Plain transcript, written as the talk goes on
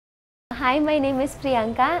Hi, my name is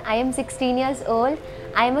Priyanka. I am 16 years old.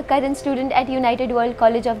 I am a current student at United World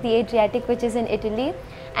College of the Adriatic, which is in Italy.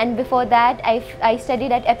 And before that, I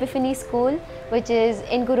studied at Epiphany School, which is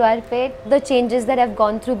in Guruarpet. The changes that I've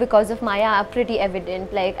gone through because of Maya are pretty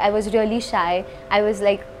evident. Like, I was really shy. I was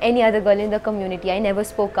like any other girl in the community. I never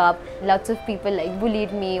spoke up. Lots of people like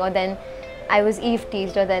bullied me, or then I was eve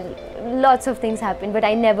teased, or then lots of things happened, but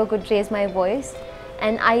I never could raise my voice.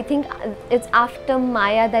 And I think it's after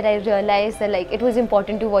Maya that I realized that like it was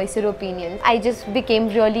important to voice your opinions. I just became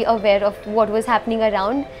really aware of what was happening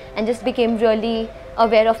around and just became really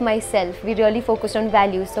aware of myself. We really focused on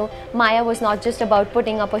values. So Maya was not just about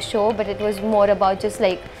putting up a show, but it was more about just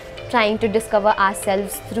like trying to discover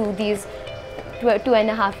ourselves through these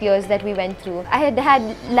 2.5 years that we went through. I had had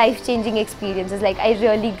life-changing experiences. Like, I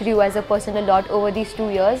really grew as a person a lot over these 2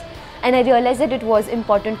 years. And I realized that it was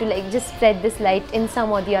important to like just spread this light in some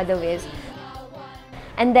or the other ways.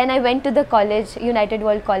 And then I went to the college, United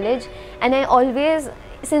World College, and I always,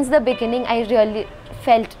 since the beginning, I really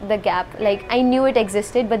felt the gap. Like, I knew it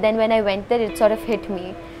existed, but then when I went there, it sort of hit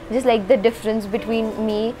me. Just like the difference between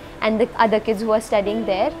me and the other kids who were studying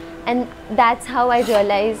there. And that's how I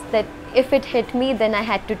realized that if it hit me, then I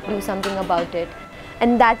had to do something about it.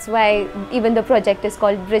 And that's why even the project is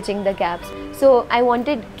called Bridging the Gaps. So I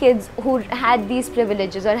wanted kids who had these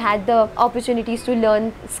privileges or had the opportunities to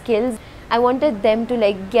learn skills. I wanted them to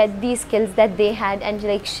like get these skills that they had and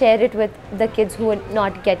like share it with the kids who were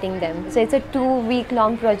not getting them. So it's a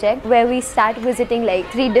 2-week-long project where we start visiting like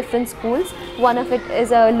 3 different schools. One of it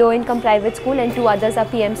is a low-income private school and 2 others are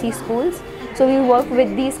PMC schools. So we work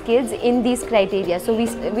with these kids in these criteria. So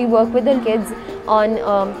we work with the kids on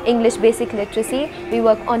English basic literacy, we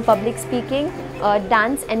work on public speaking,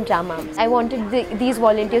 dance and drama. I wanted these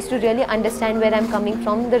volunteers to really understand where I'm coming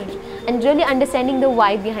from and really understanding the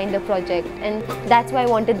why behind the project. And that's why I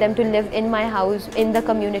wanted them to live in my house, in the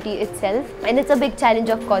community itself. And it's a big challenge,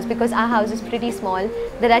 of course, because our house is pretty small.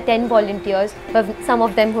 There are 10 volunteers, some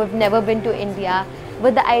of them who have never been to India.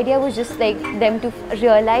 But the idea was just like them to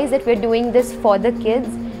realize that we're doing this for the kids,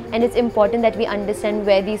 and it's important that we understand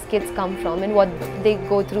where these kids come from and what they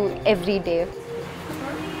go through every day.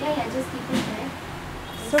 Yeah, just keep it there.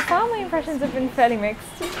 So far my impressions have been fairly mixed.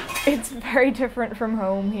 It's very different from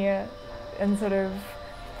home here, and sort of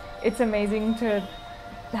it's amazing to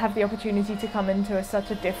have the opportunity to come into such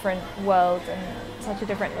a different world and such a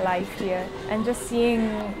different life here, and just seeing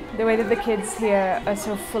the way that the kids here are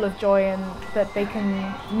so full of joy and that they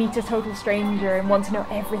can meet a total stranger and want to know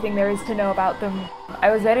everything there is to know about them. I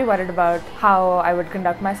was very worried about how I would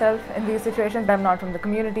conduct myself in these situations. I'm not from the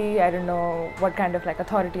community. I don't know what kind of like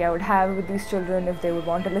authority I would have with these children, if they would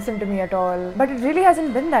want to listen to me at all. But it really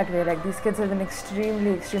hasn't been that way. Like, these kids have been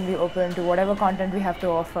extremely open to whatever content we have to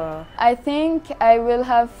offer. I think I will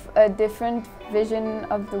have a different vision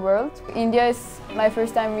of the world. India is my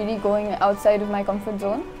first time really going outside of my comfort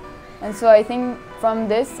zone. And so I think from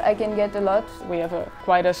this I can get a lot. We have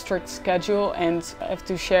quite a strict schedule and have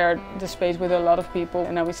to share the space with a lot of people.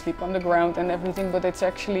 And now we sleep on the ground and everything, but it's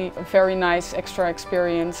actually a very nice extra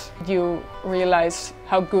experience. You realize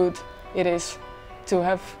how good it is to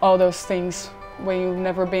have all those things. When you've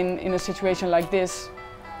never been in a situation like this,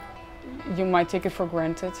 you might take it for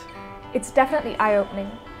granted. It's definitely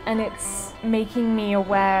eye-opening, and it's making me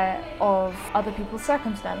aware of other people's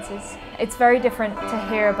circumstances. It's very different to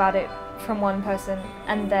hear about it from one person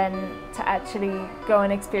and then to actually go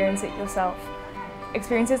and experience it yourself.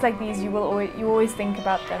 Experiences like these, you always think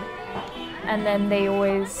about them, and then they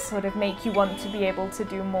always sort of make you want to be able to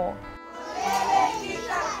do more.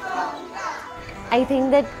 I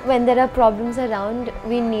think that when there are problems around,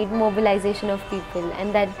 we need mobilization of people,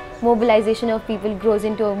 and that mobilization of people grows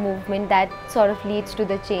into a movement that sort of leads to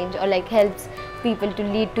the change, or like helps people to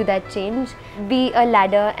lead to that change. Be a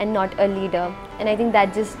ladder and not a leader. And I think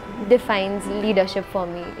that just defines leadership for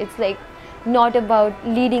me. It's like not about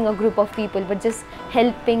leading a group of people, but just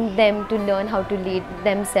helping them to learn how to lead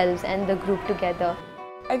themselves and the group together.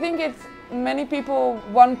 I think many people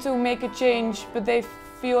want to make a change, but they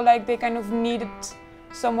feel like they kind of needed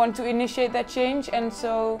someone to initiate that change, and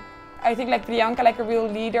so I think like Priyanka, like a real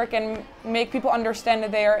leader, can make people understand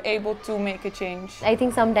that they are able to make a change. I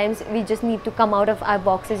think sometimes we just need to come out of our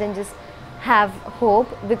boxes and just have hope,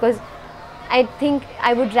 because I think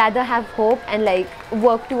I would rather have hope and like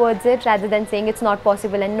work towards it rather than saying it's not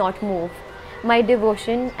possible and not move. My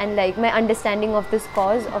devotion and like my understanding of this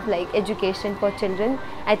cause of like education for children,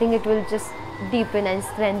 I think it will just deepen and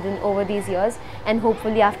strengthen over these years, and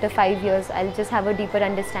hopefully after 5 years I'll just have a deeper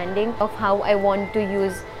understanding of how I want to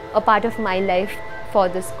use a part of my life for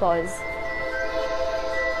this cause.